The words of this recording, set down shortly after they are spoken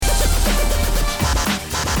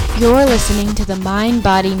You're listening to the Mind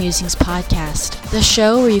Body Musings podcast, the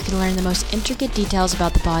show where you can learn the most intricate details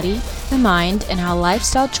about the body, the mind, and how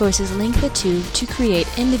lifestyle choices link the two to create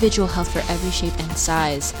individual health for every shape and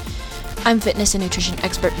size. I'm fitness and nutrition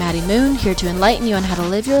expert Maddie Moon, here to enlighten you on how to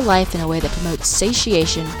live your life in a way that promotes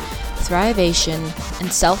satiation, thrivation,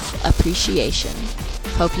 and self-appreciation.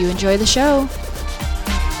 Hope you enjoy the show.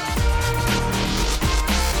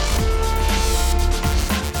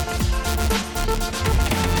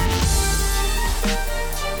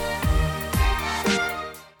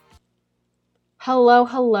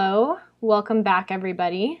 Hello. Welcome back,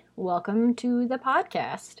 everybody. Welcome to the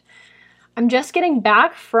podcast. I'm just getting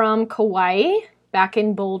back from Kauai, back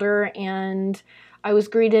in Boulder, and I was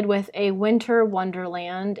greeted with a winter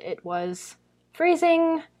wonderland. It was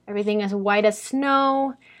freezing, everything is white as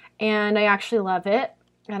snow, and I actually love it,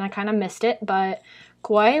 and I kind of missed it, but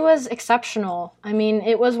Kauai was exceptional. I mean,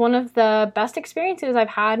 it was one of the best experiences I've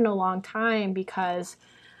had in a long time because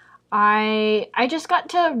I just got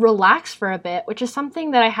to relax for a bit, which is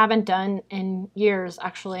something that I haven't done in years,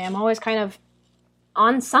 actually. I'm always kind of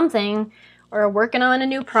on something or working on a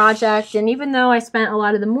new project, and even though I spent a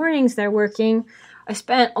lot of the mornings there working, I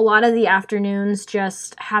spent a lot of the afternoons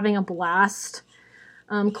just having a blast.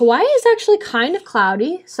 Kauai is actually kind of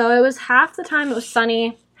cloudy, so it was half the time it was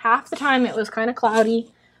sunny, half the time it was kind of cloudy,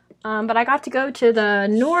 but I got to go to the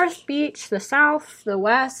north beach, the south, the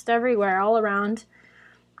west, everywhere, all around.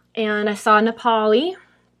 And I saw Napali,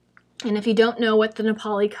 and if you don't know what the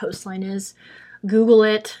Napali coastline is, Google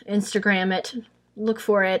it, Instagram it, look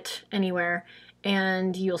for it anywhere,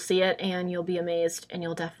 and you'll see it, and you'll be amazed, and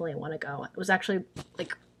you'll definitely want to go. It was actually,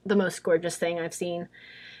 like, the most gorgeous thing I've seen.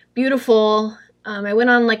 Beautiful. I went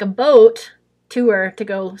on, like, a boat tour to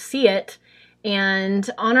go see it, and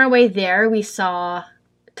on our way there, we saw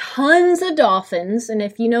tons of dolphins, and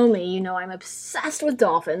if you know me, you know I'm obsessed with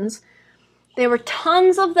dolphins. There were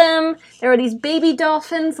tons of them. There were these baby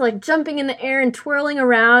dolphins like jumping in the air and twirling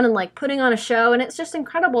around and like putting on a show. And it's just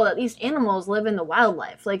incredible that these animals live in the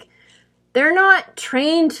wildlife. Like, they're not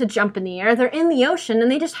trained to jump in the air. They're in the ocean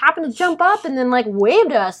and they just happen to jump up and then like wave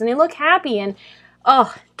to us and they look happy. And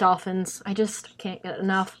oh, dolphins. I just can't get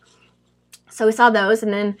enough. So we saw those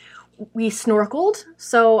and then we snorkeled.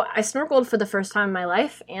 So I snorkeled for the first time in my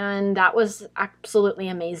life and that was absolutely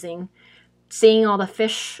amazing. Seeing all the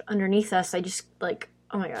fish underneath us, I just, like,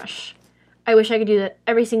 oh my gosh. I wish I could do that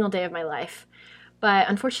every single day of my life. But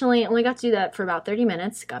unfortunately, I only got to do that for about 30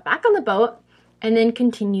 minutes. Got back on the boat, and then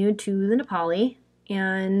continued to the Napali,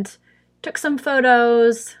 and took some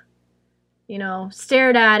photos, you know,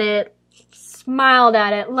 stared at it, smiled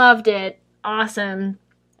at it, loved it, awesome.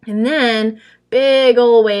 And then, big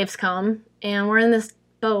old waves come, and we're in this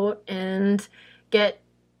boat, and get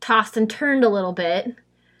tossed and turned a little bit.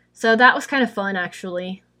 So that was kind of fun,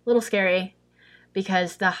 actually. A little scary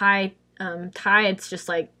because the high tides, just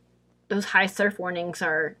like those high surf warnings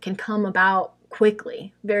can come about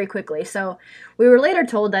quickly, very quickly. So we were later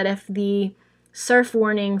told that if the surf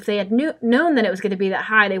warning, if they had known that it was going to be that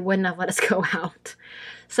high, they wouldn't have let us go out.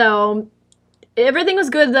 So everything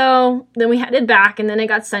was good, though. Then we headed back, and then it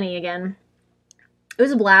got sunny again. It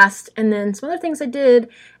was a blast. And then some other things I did,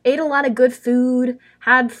 ate a lot of good food,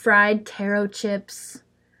 had fried taro chips,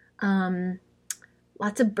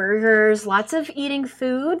 lots of burgers, lots of eating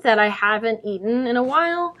food that I haven't eaten in a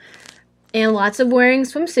while, and lots of wearing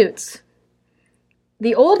swimsuits.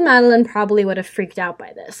 The old Madeline probably would have freaked out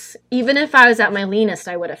by this. Even if I was at my leanest,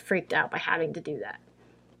 I would have freaked out by having to do that.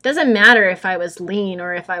 Doesn't matter if I was lean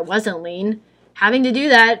or if I wasn't lean. Having to do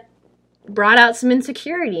that brought out some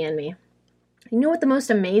insecurity in me. You know what the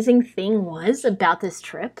most amazing thing was about this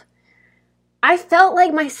trip? I felt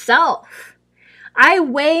like myself. I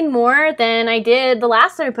weighed more than I did the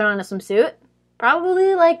last time I put on a swimsuit.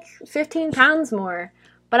 Probably like 15 pounds more.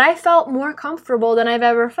 But I felt more comfortable than I've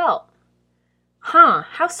ever felt.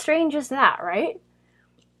 How strange is that, right?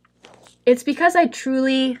 It's because I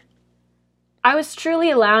was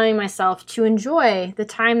truly allowing myself to enjoy the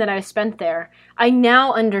time that I spent there. I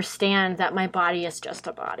now understand that my body is just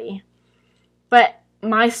a body. But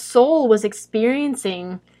my soul was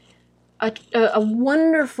experiencing a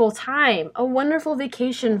wonderful time, a wonderful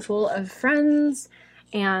vacation full of friends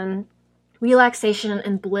and relaxation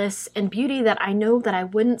and bliss and beauty that I know that I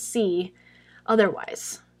wouldn't see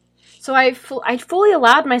otherwise. So I fully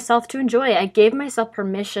allowed myself to enjoy it. I gave myself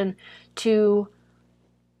permission to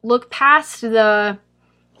look past the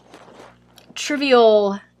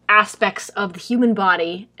trivial aspects of the human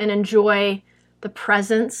body and enjoy the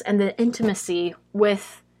presence and the intimacy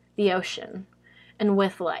with the ocean and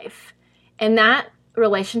with life. And that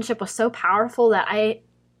relationship was so powerful that I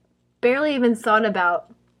barely even thought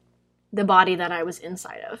about the body that I was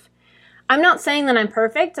inside of. I'm not saying that I'm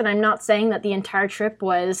perfect, and I'm not saying that the entire trip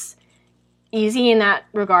was easy in that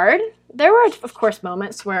regard. There were, of course,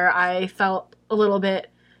 moments where I felt a little bit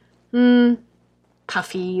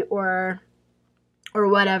puffy or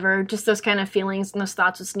whatever, just those kind of feelings and those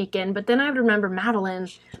thoughts would sneak in. But then I would remember, Madeline,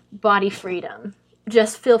 body freedom.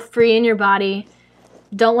 Just feel free in your body.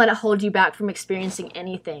 Don't let it hold you back from experiencing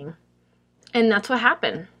anything. And that's what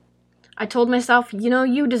happened. I told myself,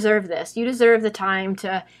 you deserve this. You deserve the time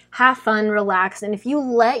to have fun, relax. And if you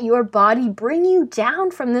let your body bring you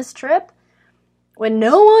down from this trip, when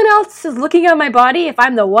no one else is looking at my body, if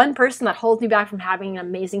I'm the one person that holds me back from having an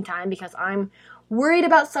amazing time because I'm worried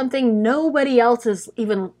about something nobody else is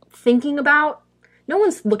even thinking about, no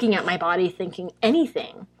one's looking at my body thinking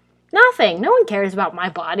anything. Nothing. No one cares about my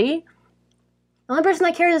body. The only person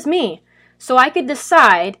that cares is me. So I could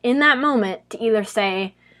decide in that moment to either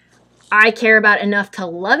say, I care about enough to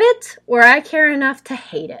love it, or I care enough to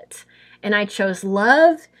hate it. And I chose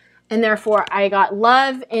love, and therefore I got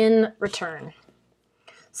love in return.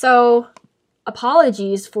 So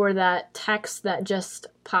apologies for that text that just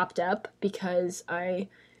popped up because I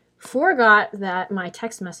forgot that my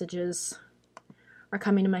text messages are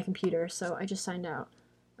coming to my computer, so I just signed out.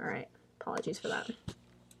 All right, apologies for that.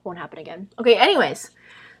 Won't happen again. Okay, anyways,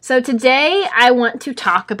 so today I want to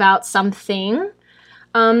talk about something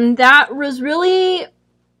that was really,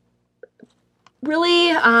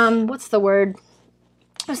 what's the word?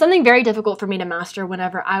 It was something very difficult for me to master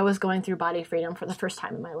whenever I was going through body freedom for the first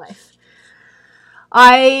time in my life.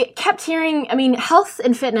 I kept hearing, health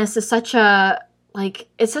and fitness is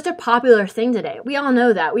it's such a popular thing today. We all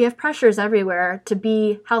know that. We have pressures everywhere to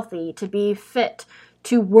be healthy, to be fit,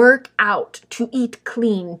 to work out, to eat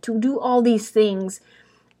clean, to do all these things.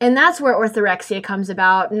 And that's where orthorexia comes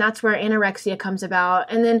about, and that's where anorexia comes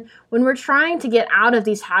about. And then when we're trying to get out of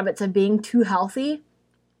these habits of being too healthy,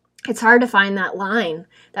 it's hard to find that line,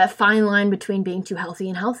 that fine line between being too healthy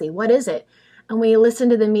and healthy. What is it? And we listen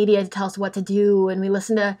to the media to tell us what to do, and we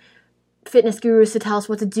listen to fitness gurus to tell us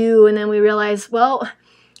what to do, and then we realize, well,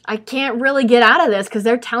 I can't really get out of this because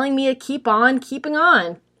they're telling me to keep on keeping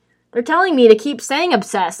on. They're telling me to keep saying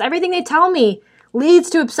obsessed. Everything they tell me leads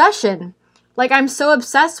to obsession. Like, I'm so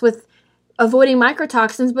obsessed with avoiding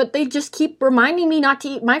mycotoxins, but they just keep reminding me not to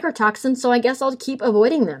eat mycotoxins, so I guess I'll keep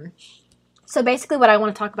avoiding them. So basically what I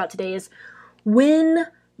want to talk about today is when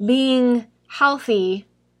being healthy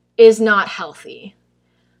is not healthy.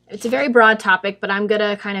 It's a very broad topic, but I'm going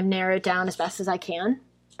to kind of narrow it down as best as I can.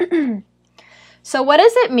 So what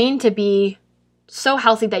does it mean to be so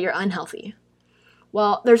healthy that you're unhealthy?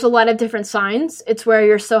 Well, there's a lot of different signs. It's where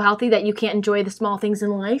you're so healthy that you can't enjoy the small things in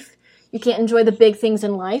life. You can't enjoy the big things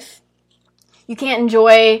in life. You can't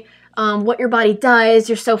enjoy what your body does.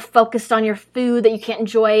 You're so focused on your food that you can't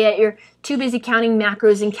enjoy it. You're too busy counting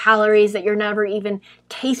macros and calories that you're never even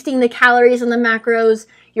tasting the calories and the macros.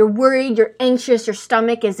 You're worried, you're anxious, your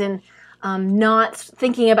stomach is in not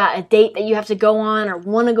thinking about a date that you have to go on or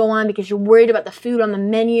want to go on because you're worried about the food on the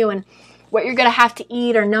menu and what you're going to have to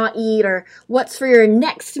eat or not eat, or what's for your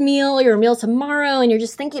next meal, your meal tomorrow, and you're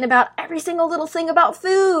just thinking about every single little thing about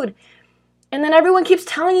food. And then everyone keeps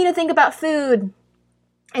telling you to think about food.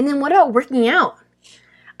 And then what about working out?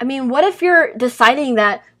 What if you're deciding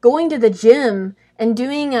that going to the gym and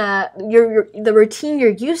doing the routine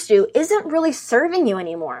you're used to isn't really serving you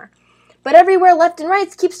anymore? But everywhere left and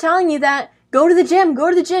right keeps telling you that go to the gym, go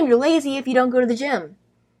to the gym. You're lazy if you don't go to the gym.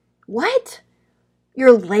 What?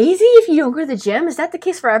 You're lazy if you don't go to the gym? Is that the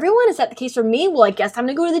case for everyone? Is that the case for me? Well, I guess I'm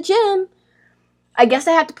going to go to the gym. I guess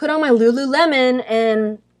I have to put on my Lululemon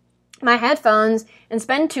and my headphones and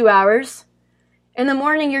spend 2 hours. In the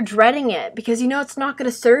morning, you're dreading it because you know it's not going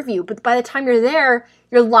to serve you. But by the time you're there,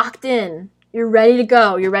 you're locked in. You're ready to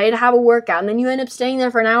go. You're ready to have a workout. And then you end up staying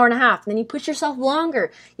there for an hour and a half. And then you push yourself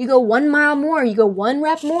longer. You go 1 mile more. You go 1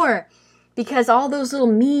 rep more. Because all those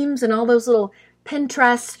little memes and all those little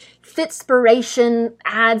Pinterest Fitspiration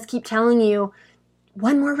ads keep telling you,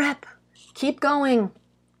 1 more rep. Keep going.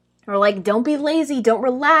 Or like, don't be lazy. Don't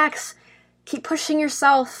relax. Keep pushing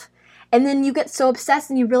yourself. And then you get so obsessed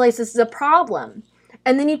and you realize this is a problem.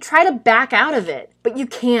 And then you try to back out of it, but you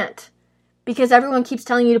can't. Because everyone keeps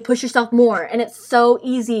telling you to push yourself more. And it's so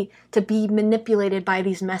easy to be manipulated by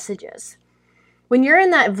these messages. When you're in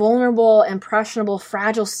that vulnerable, impressionable,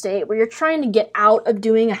 fragile state where you're trying to get out of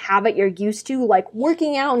doing a habit you're used to, like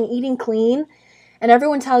working out and eating clean, and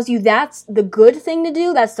everyone tells you that's the good thing to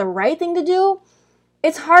do, that's the right thing to do,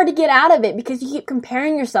 it's hard to get out of it because you keep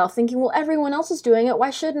comparing yourself, thinking, well, everyone else is doing it, why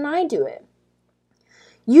shouldn't I do it?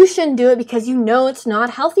 You shouldn't do it because you know it's not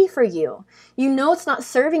healthy for you. You know it's not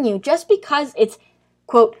serving you. Just because it's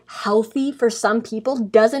quote, healthy for some people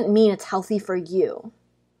doesn't mean it's healthy for you.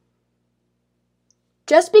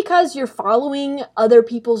 Just because you're following other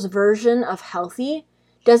people's version of healthy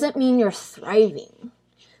doesn't mean you're thriving.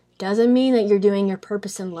 Doesn't mean that you're doing your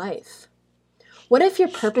purpose in life. What if your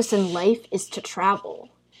purpose in life is to travel?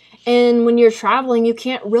 And when you're traveling, you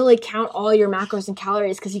can't really count all your macros and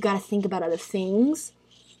calories because you got to think about other things.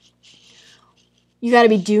 You got to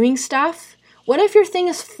be doing stuff. What if your thing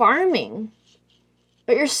is farming?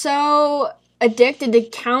 But you're so addicted to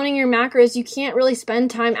counting your macros, you can't really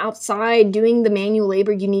spend time outside doing the manual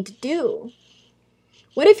labor you need to do.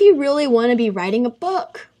 What if you really want to be writing a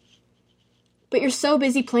book, but you're so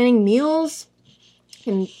busy planning meals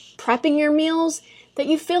and prepping your meals that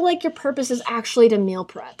you feel like your purpose is actually to meal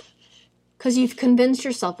prep because you've convinced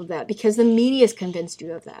yourself of that, because the media has convinced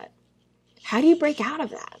you of that? How do you break out of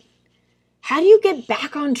that? How do you get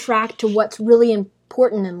back on track to what's really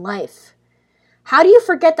important in life? How do you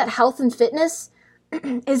forget that health and fitness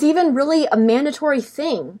is even really a mandatory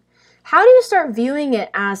thing? How do you start viewing it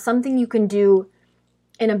as something you can do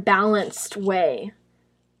in a balanced way?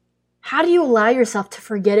 How do you allow yourself to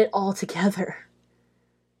forget it altogether?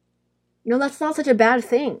 That's not such a bad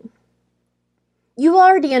thing. You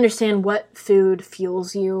already understand what food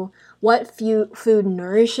fuels you, what food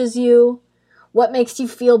nourishes you, what makes you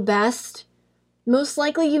feel best. Most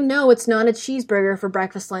likely you know it's not a cheeseburger for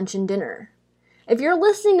breakfast, lunch, and dinner. If you're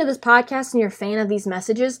listening to this podcast and you're a fan of these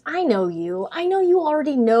messages, I know you. I know you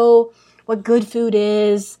already know what good food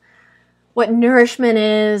is, what nourishment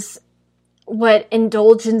is, what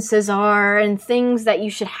indulgences are, and things that you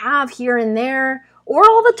should have here and there, or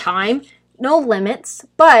all the time, no limits,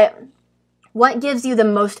 but what gives you the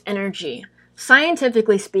most energy?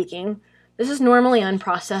 Scientifically speaking, this is normally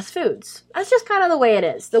unprocessed foods. That's just kind of the way it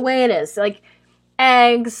is. Like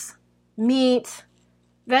eggs, meat,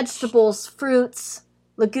 vegetables, fruits,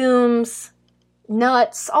 legumes,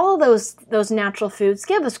 nuts, all of those natural foods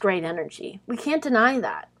give us great energy. We can't deny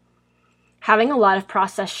that. Having a lot of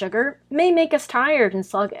processed sugar may make us tired and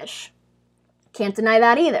sluggish. Can't deny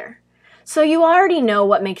that either. So you already know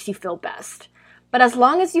what makes you feel best. But as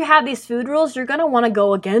long as you have these food rules, you're going to want to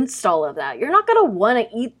go against all of that. You're not going to want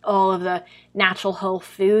to eat all of the natural whole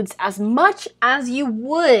foods as much as you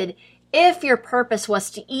would if your purpose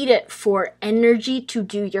was to eat it for energy to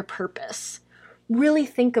do your purpose. Really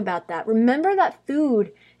think about that. Remember that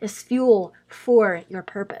food is fuel for your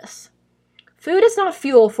purpose. Food is not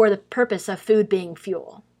fuel for the purpose of food being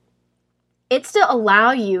fuel. It's to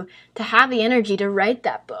allow you to have the energy to write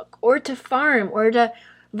that book, or to farm, or to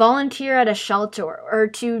volunteer at a shelter, or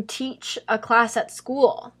to teach a class at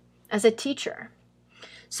school as a teacher.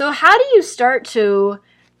 So how do you start to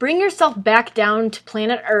bring yourself back down to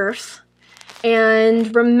planet Earth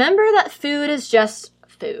and remember that food is just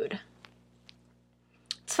food?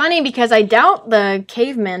 It's funny because I doubt the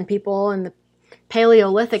caveman people in the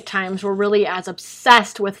Paleolithic times were really as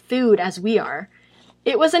obsessed with food as we are.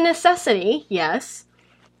 It was a necessity, yes.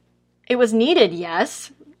 It was needed,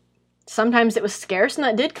 yes. Sometimes it was scarce and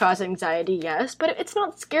that did cause anxiety, yes, but it's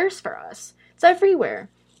not scarce for us. It's everywhere.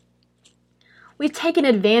 We've taken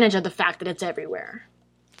advantage of the fact that it's everywhere.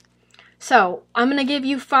 So I'm going to give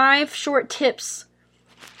you 5 short tips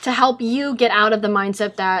to help you get out of the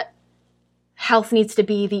mindset that health needs to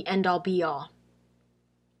be the end-all be-all.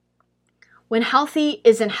 When healthy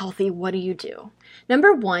isn't healthy, what do?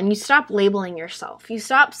 Number 1, you stop labeling yourself. You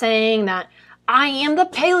stop saying that I am the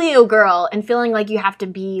paleo girl and feeling like you have to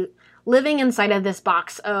be living inside of this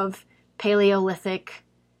box of Paleolithic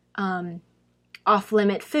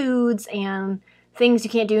off-limit foods and things you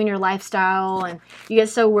can't do in your lifestyle, and you get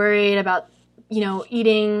so worried about,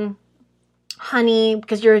 eating honey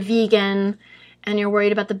because you're a vegan, and you're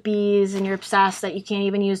worried about the bees, and you're obsessed that you can't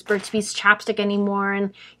even use Burt's Bees chapstick anymore,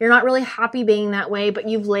 and you're not really happy being that way, but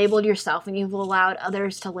you've labeled yourself and you've allowed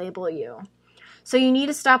others to label you. So you need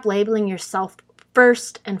to stop labeling yourself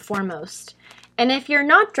first and foremost. And if you're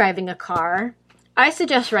not driving a car, I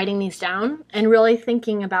suggest writing these down and really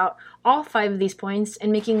thinking about all 5 of these points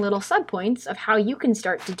and making little sub-points of how you can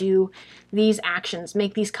start to do these actions,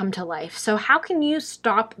 make these come to life. So how can you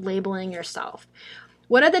stop labeling yourself?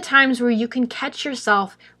 What are the times where you can catch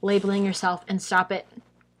yourself labeling yourself and stop it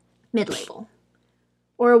mid-label?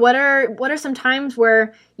 Or what are some times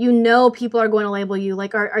where people are going to label you?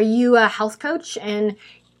 Like, are you a health coach, and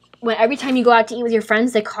every time you go out to eat with your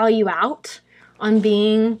friends, they call you out on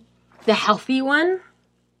being the healthy one?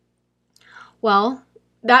 Well,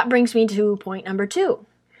 that brings me to point number 2.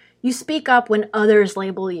 You speak up when others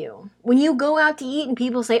label you. When you go out to eat and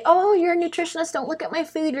people say, oh, you're a nutritionist, don't look at my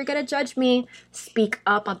food, you're going to judge me. Speak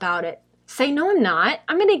up about it. Say, no, I'm not.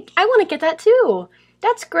 I want to get that too.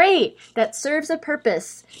 That's great. That serves a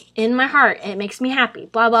purpose in my heart. It makes me happy,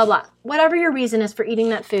 blah, blah, blah. Whatever your reason is for eating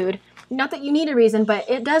that food, not that you need a reason, but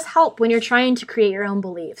it does help when you're trying to create your own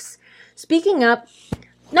beliefs. Speaking up,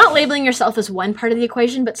 not labeling yourself as one part of the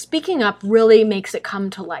equation, but speaking up really makes it come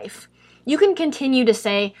to life. You can continue to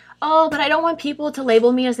say, oh, but I don't want people to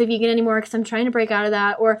label me as a vegan anymore because I'm trying to break out of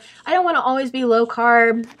that. Or I don't want to always be low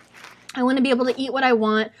carb. I want to be able to eat what I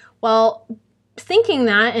want. Well, thinking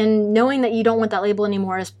that and knowing that you don't want that label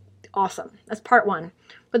anymore is awesome. That's part one.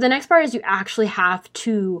 But the next part is you actually have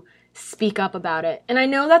to speak up about it. And I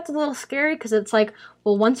know that's a little scary because it's like,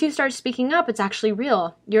 well, once you start speaking up, it's actually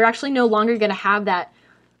real. You're actually no longer going to have that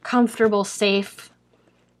comfortable, safe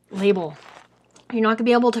label. You're not going to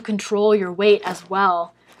be able to control your weight as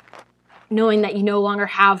well, knowing that you no longer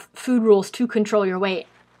have food rules to control your weight.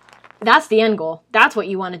 That's the end goal. That's what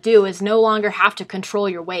you want to do, is no longer have to control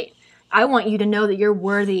your weight. I want you to know that you're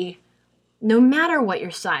worthy no matter what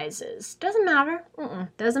your size is. Doesn't matter.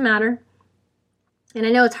 Doesn't matter. And I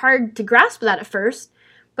know it's hard to grasp that at first,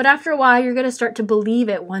 but after a while, you're going to start to believe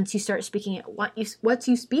it once you start speaking it. What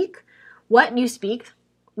you speak, what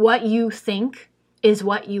you think is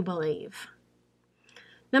what you believe.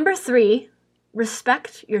 Number 3,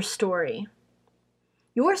 respect your story.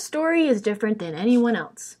 Your story is different than anyone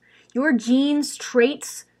else. Your genes,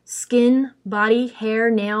 traits, skin, body, hair,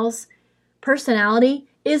 nails, personality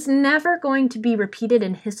is never going to be repeated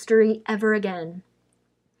in history ever again.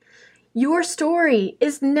 Your story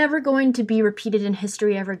is never going to be repeated in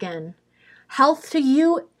history ever again. Health to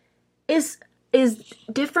you is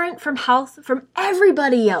different from health from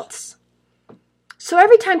everybody else. So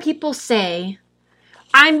every time people say,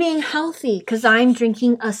 I'm being healthy because I'm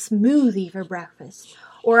drinking a smoothie for breakfast,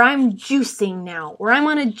 or I'm juicing now, or I'm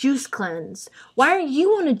on a juice cleanse. Why are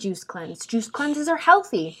you on a juice cleanse? Juice cleanses are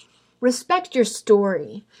healthy. Respect your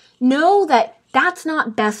story. Know that that's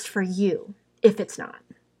not best for you if it's not.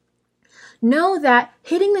 Know that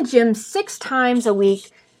hitting the gym 6 times a week,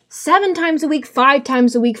 7 times a week, 5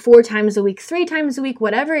 times a week, 4 times a week, 3 times a week,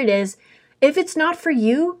 whatever it is, if it's not for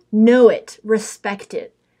you, know it, respect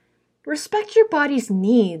it. Respect your body's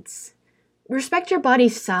needs. Respect your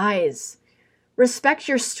body's size. Respect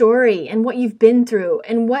your story and what you've been through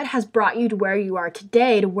and what has brought you to where you are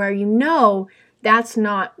today, to where you know that's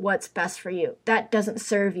not what's best for you. That doesn't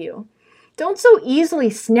serve you. Don't so easily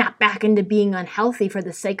snap back into being unhealthy for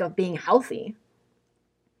the sake of being healthy.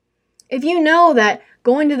 If you know that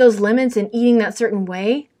going to those limits and eating that certain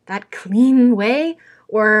way, that clean way,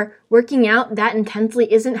 or working out that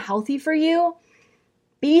intensely isn't healthy for you,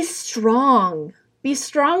 be strong. Be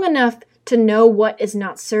strong enough to know what is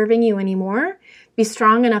not serving you anymore. Be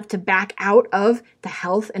strong enough to back out of the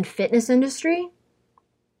health and fitness industry.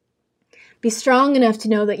 Be strong enough to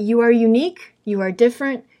know that you are unique, you are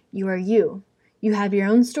different, you are you. You have your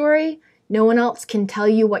own story. No one else can tell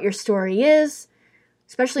you what your story is,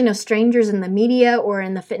 especially no strangers in the media or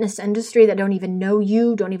in the fitness industry that don't even know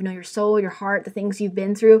you, don't even know your soul, your heart, the things you've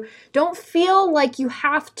been through. Don't feel like you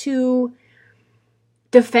have to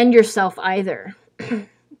defend yourself either.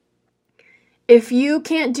 If you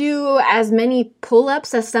can't do as many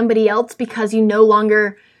pull-ups as somebody else because you no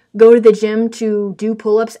longer go to the gym to do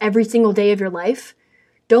pull-ups every single day of your life,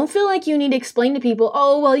 don't feel like you need to explain to people,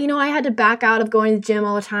 oh, well, I had to back out of going to the gym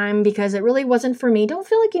all the time because it really wasn't for me. Don't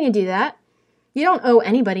feel like you need to do that. You don't owe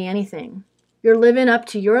anybody anything. You're living up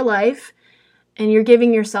to your life and you're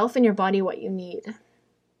giving yourself and your body what you need.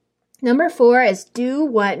 Number 4 is do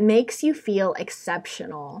what makes you feel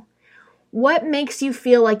exceptional. What makes you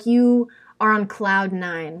feel like you are on cloud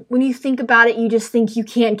 9? When you think about it, you just think you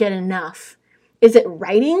can't get enough. Is it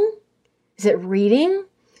writing? Is it reading?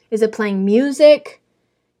 Is it playing music?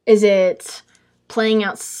 Is it playing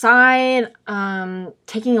outside,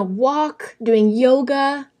 taking a walk, doing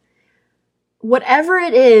yoga? Whatever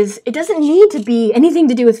it is, it doesn't need to be anything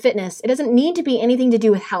to do with fitness. It doesn't need to be anything to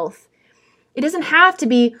do with health. It doesn't have to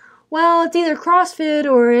be, well, it's either CrossFit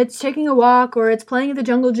or it's taking a walk or it's playing at the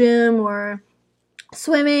jungle gym or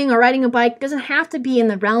swimming or riding a bike. It doesn't have to be in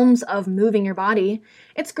the realms of moving your body.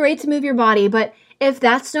 It's great to move your body, but if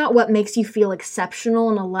that's not what makes you feel exceptional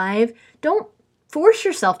and alive, don't force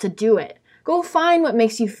yourself to do it. Go find what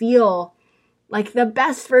makes you feel like the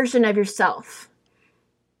best version of yourself.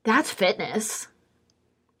 That's fitness.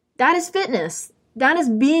 That is fitness. That is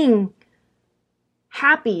being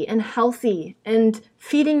happy and healthy and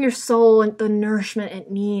feeding your soul and the nourishment it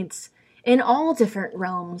needs in all different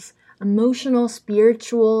realms, emotional,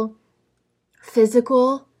 spiritual,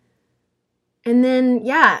 physical. And then,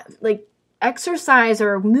 like exercise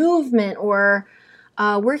or movement or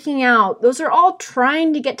working out. Those are all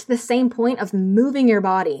trying to get to the same point of moving your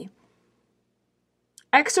body.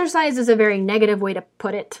 exercise is a very negative way to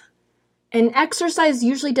put it. And exercise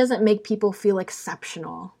usually doesn't make people feel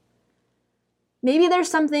exceptional. Maybe there's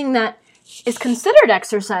something that is considered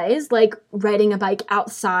exercise, like riding a bike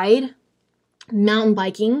outside, mountain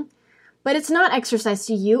biking, but it's not exercise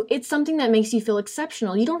to you. It's something that makes you feel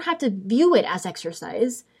exceptional. You don't have to view it as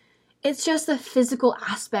exercise. It's just the physical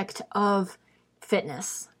aspect of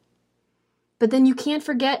fitness. But then you can't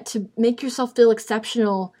forget to make yourself feel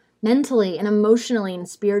exceptional mentally and emotionally and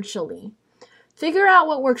spiritually. Figure out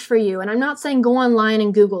what works for you. And I'm not saying go online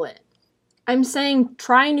and Google it. I'm saying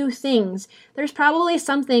try new things. There's probably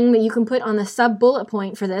something that you can put on the sub-bullet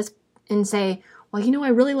point for this and say, well, I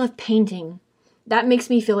really love painting. That makes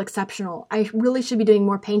me feel exceptional. I really should be doing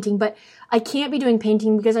more painting, but I can't be doing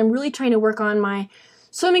painting because I'm really trying to work on my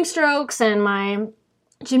swimming strokes and my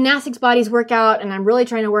gymnastics bodies workout, and I'm really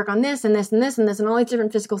trying to work on this and this and this and this and all these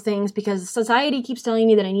different physical things because society keeps telling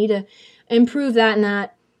me that I need to improve that and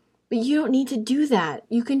that. But you don't need to do that.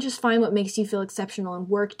 You can just find what makes you feel exceptional and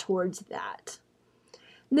work towards that.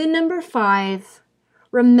 Then number 5,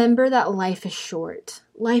 remember that life is short.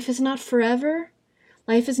 Life is not forever.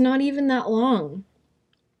 Life is not even that long.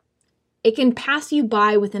 It can pass you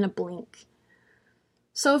by within a blink.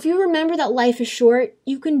 So if you remember that life is short,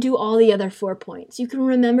 you can do all the other 4 points. You can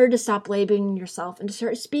remember to stop labeling yourself and to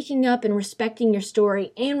start speaking up and respecting your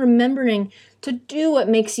story and remembering to do what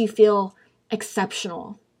makes you feel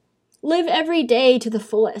exceptional. Live every day to the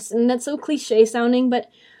fullest. And that's so cliche sounding, but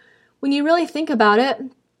when you really think about it,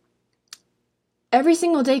 every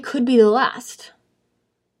single day could be the last.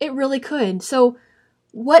 It really could. So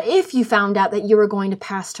what if you found out that you were going to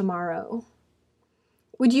pass tomorrow?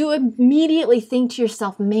 Would you immediately think to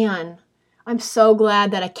yourself, man, I'm so glad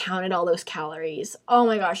that I counted all those calories. Oh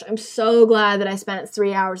my gosh, I'm so glad that I spent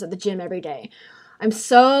 3 hours at the gym every day. I'm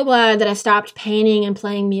so glad that I stopped painting and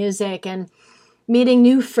playing music and meeting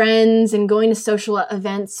new friends and going to social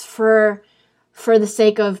events for the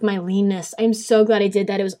sake of my leanness. I'm so glad I did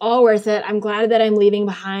that. It was all worth it. I'm glad that I'm leaving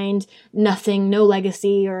behind nothing, no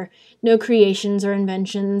legacy or no creations or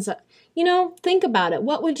inventions. Think about it.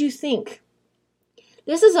 What would you think?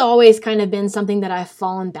 This has always kind of been something that I've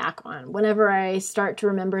fallen back on whenever I start to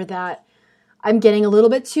remember that I'm getting a little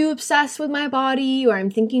bit too obsessed with my body or I'm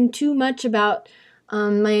thinking too much about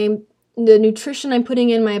the nutrition I'm putting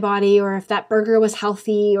in my body, or if that burger was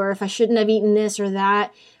healthy, or if I shouldn't have eaten this or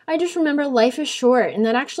that. I just remember life is short, and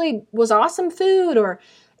that actually was awesome food, or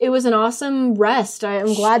it was an awesome rest.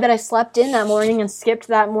 I'm glad that I slept in that morning and skipped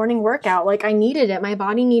that morning workout. Like, I needed it. My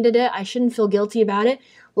body needed it. I shouldn't feel guilty about it.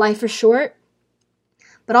 Life is short.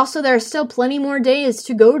 But also there are still plenty more days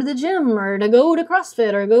to go to the gym, or to go to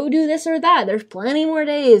CrossFit, or go do this or that. There's plenty more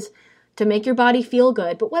days to make your body feel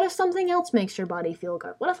good. But what if something else makes your body feel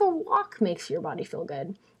good? What if a walk makes your body feel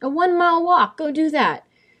good? A 1-mile walk, go do that.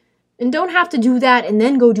 And don't have to do that and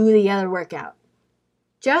then go do the other workout.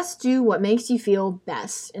 Just do what makes you feel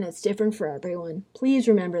best, and it's different for everyone. Please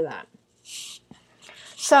remember that.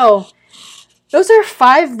 So, those are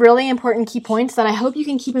 5 really important key points that I hope you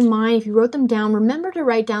can keep in mind. If you wrote them down, remember to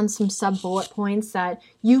write down some sub-bullet points that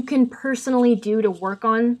you can personally do to work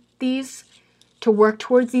on these, to work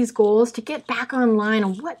towards these goals, to get back online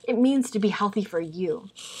on what it means to be healthy for you.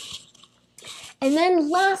 And then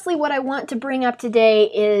lastly, what I want to bring up today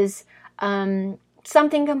is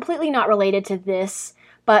something completely not related to this,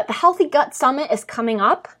 but the Healthy Gut Summit is coming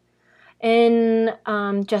up in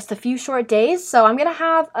just a few short days. So I'm going to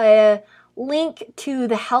have a link to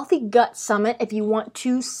the Healthy Gut Summit if you want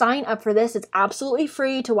to sign up for this. It's absolutely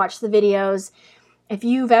free to watch the videos. If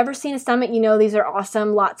you've ever seen a summit, you know these are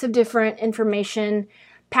awesome. Lots of different information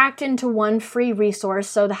packed into one free resource.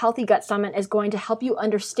 So the Healthy Gut Summit is going to help you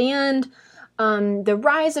understand the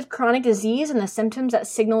rise of chronic disease and the symptoms that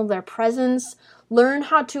signal their presence. Learn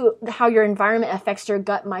how your environment affects your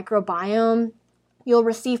gut microbiome. You'll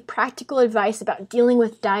receive practical advice about dealing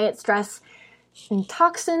with diet, stress, and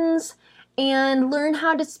toxins, and learn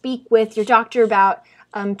how to speak with your doctor about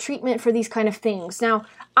treatment for these kind of things. Now,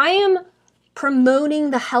 I am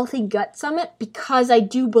promoting the Healthy Gut Summit because I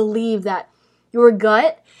do believe that your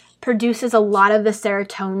gut produces a lot of the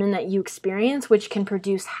serotonin that you experience, which can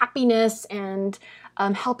produce happiness and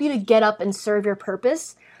help you to get up and serve your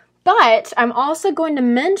purpose. But I'm also going to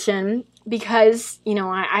mention, because,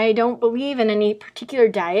 I don't believe in any particular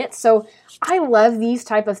diet, so I love these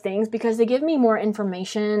type of things because they give me more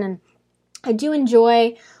information, and I do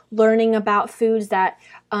enjoy learning about foods that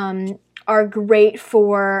are great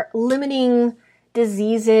for limiting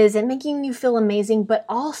diseases and making you feel amazing, but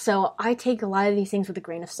also I take a lot of these things with a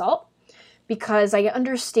grain of salt because I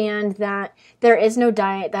understand that there is no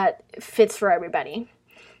diet that fits for everybody.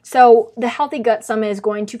 So the Healthy Gut Summit is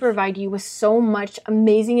going to provide you with so much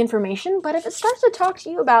amazing information, but if it starts to talk to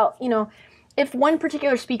you about, if one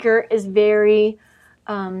particular speaker is very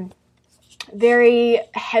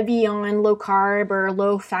heavy on low carb or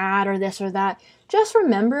low fat or this or that, just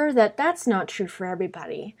remember that that's not true for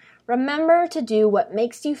everybody. Remember to do what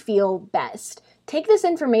makes you feel best. Take this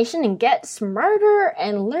information and get smarter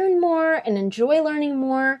and learn more and enjoy learning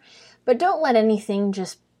more, but don't let anything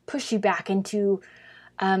just push you back into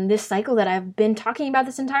this cycle that I've been talking about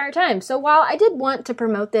this entire time. So while I did want to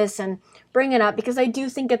promote this and bring it up because I do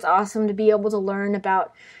think it's awesome to be able to learn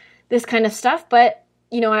about this kind of stuff, but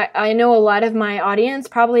I know a lot of my audience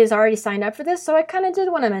probably has already signed up for this, so I kind of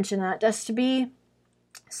did want to mention that just to be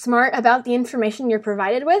smart about the information you're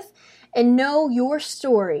provided with and know your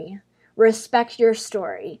story. Respect your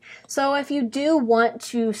story. So if you do want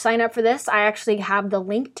to sign up for this, I actually have the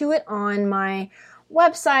link to it on my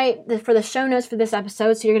website for the show notes for this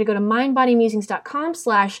episode. So you're going to go to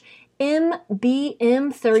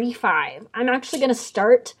mindbodymusings.com/MBM35. I'm actually going to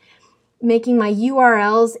start making my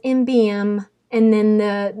URLs MBM and then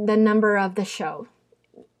the number of the show.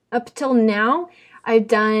 Up till now, I've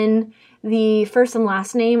done the first and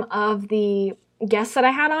last name of the guests that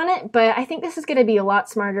I had on it, but I think this is going to be a lot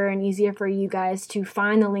smarter and easier for you guys to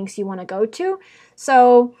find the links you want to go to.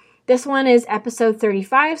 So this one is episode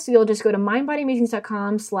 35, so you'll just go to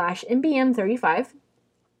mindbodymusings.com/MBM35.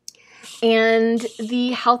 And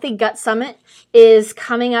the Healthy Gut Summit is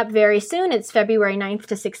coming up very soon. It's February 9th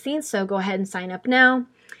to 16th, so go ahead and sign up now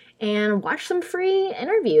and watch some free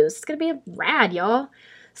interviews. It's going to be rad, y'all.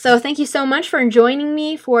 So thank you so much for joining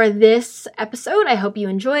me for this episode. I hope you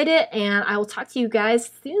enjoyed it, and I will talk to you guys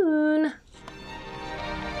soon.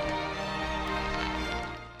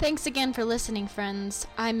 Thanks again for listening, friends.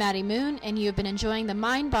 I'm Maddie Moon, and you have been enjoying the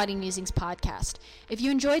Mind Body Musings podcast. If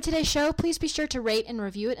you enjoyed today's show, please be sure to rate and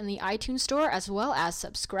review it in the iTunes store as well as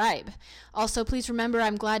subscribe. Also, please remember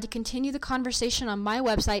I'm glad to continue the conversation on my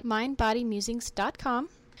website, mindbodymusings.com,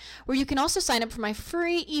 where you can also sign up for my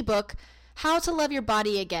free ebook, How to Love Your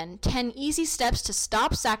Body Again, 10 Easy Steps to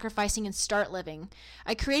Stop Sacrificing and Start Living.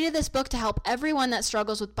 I created this book to help everyone that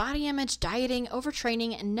struggles with body image, dieting,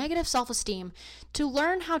 overtraining, and negative self-esteem to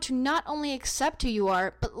learn how to not only accept who you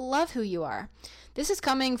are, but love who you are. This is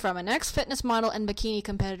coming from an ex-fitness model and bikini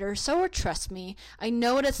competitor, so trust me, I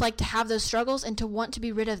know what it's like to have those struggles and to want to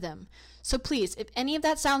be rid of them. So please, if any of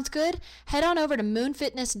that sounds good, head on over to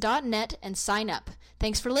moonfitness.net and sign up.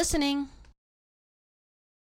 Thanks for listening.